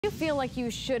You feel like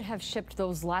you should have shipped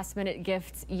those last-minute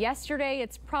gifts yesterday?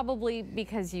 It's probably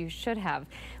because you should have.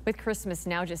 With Christmas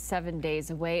now just 7 days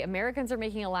away, Americans are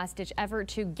making a last-ditch effort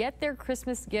to get their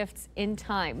Christmas gifts in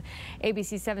time.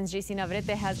 ABC 7's JC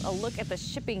Navarrete has a look at the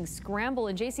shipping scramble.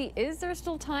 And JC, is there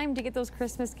still time to get those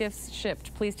Christmas gifts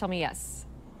shipped? Please tell me yes.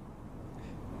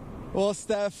 Well,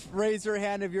 Steph, raise your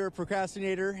hand if you're a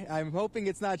procrastinator. I'm hoping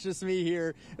it's not just me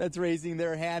here that's raising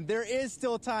their hand. There is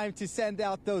still time to send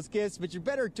out those gifts, but you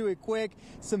better do it quick.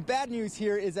 Some bad news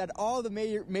here is that all the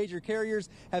major carriers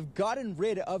have gotten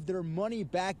rid of their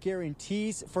money-back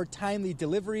guarantees for timely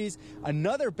deliveries.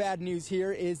 Another bad news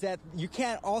here is that you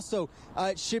can't also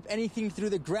ship anything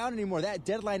through the ground anymore. That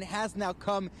deadline has now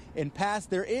come and passed.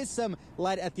 There is some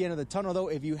light at the end of the tunnel, though.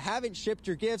 If you haven't shipped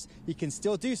your gifts, you can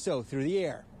still do so through the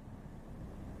air.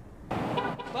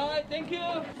 Bye, thank you.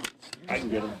 I can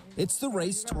get them. It's the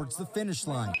race towards the finish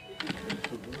line.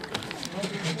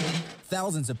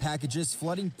 Thousands of packages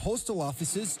flooding postal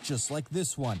offices just like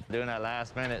this one. Doing that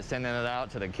last minute, sending it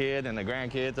out to the kid and the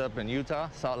grandkids up in Utah,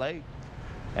 Salt Lake.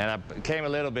 And I came a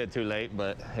little bit too late,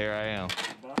 but here I am.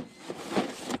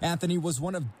 Anthony was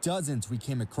one of dozens we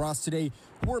came across today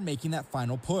who are making that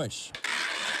final push.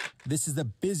 This is the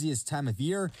busiest time of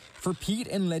year for Pete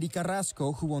and Letty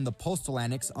Carrasco, who own the postal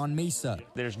annex on Mesa.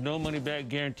 There's no money-back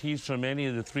guarantees from any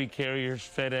of the three carriers,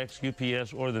 FedEx,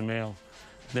 UPS, or the mail.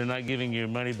 They're not giving you your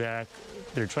money back.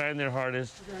 They're trying their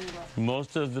hardest.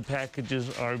 Most of the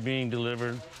packages are being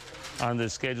delivered on the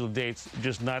scheduled dates,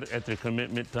 just not at their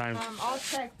commitment time.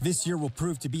 This year will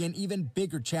prove to be an even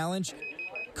bigger challenge.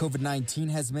 COVID-19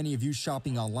 has many of you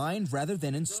shopping online rather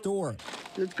than in store.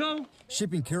 Let's go.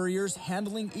 Shipping carriers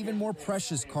handling even more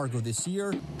precious cargo this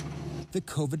year, the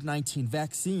COVID-19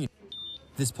 vaccine.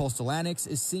 This postal annex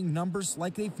is seeing numbers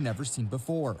like they've never seen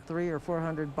before. 300 or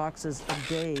 400 boxes a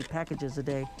day, packages a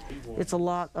day. It's a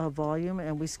lot of volume,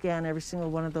 and we scan every single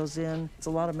one of those in. It's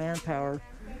a lot of manpower,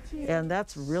 and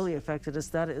that's really affected us.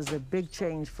 That is a big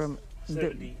change from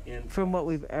what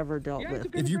we've ever dealt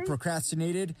with. If you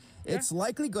procrastinated, it's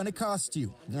likely going to cost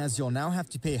you, as you'll now have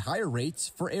to pay higher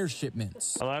rates for air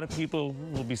shipments. A lot of people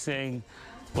will be saying,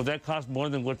 well, that costs more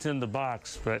than what's in the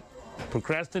box, but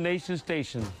Procrastination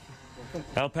Station,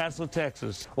 El Paso,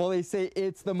 Texas. Well, they say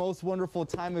it's the most wonderful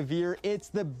time of year. It's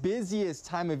the busiest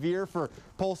time of year for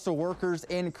postal workers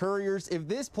and couriers. If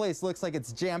this place looks like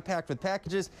it's jam-packed with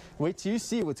packages, wait till you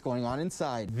see what's going on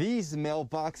inside. These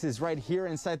mailboxes right here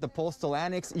inside the postal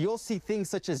annex, you'll see things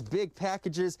such as big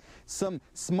packages, some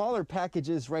smaller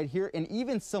packages right here, and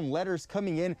even some letters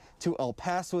coming in to El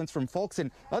Pasoans from folks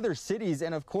in other cities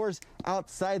and, of course,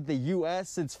 outside the U.S.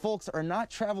 Since folks are not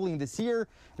traveling this year,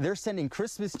 they're sending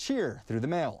Christmas cheer through the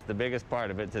mail. The biggest part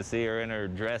of it, to see her in her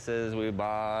dresses we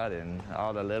bought and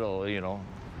all the little,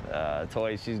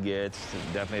 toys she gets.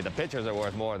 Definitely the pictures are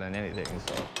worth more than anything.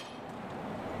 So.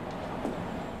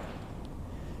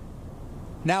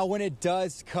 Now, when it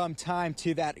does come time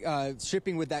to that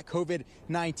shipping with that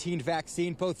COVID-19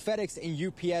 vaccine, both FedEx and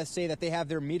UPS say that they have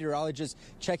their meteorologists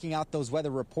checking out those weather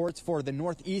reports for the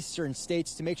northeastern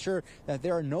states to make sure that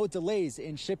there are no delays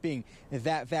in shipping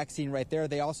that vaccine right there.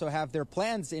 They also have their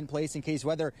plans in place in case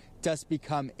weather does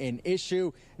become an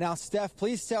issue. Now, Steph,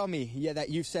 please tell me that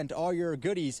you've sent all your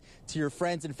goodies to your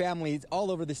friends and families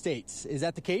all over the states. Is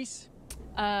that the case?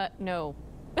 No.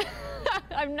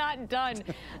 I'm not done.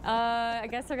 I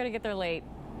guess they're going to get there late.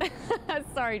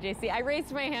 Sorry, JC. I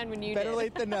raised my hand when you did. Better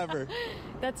late than never.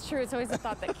 That's true. It's always the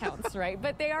thought that counts, right?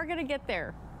 But they are going to get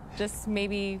there. Just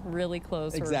maybe really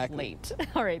close or late.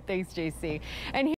 All right. Thanks, JC. And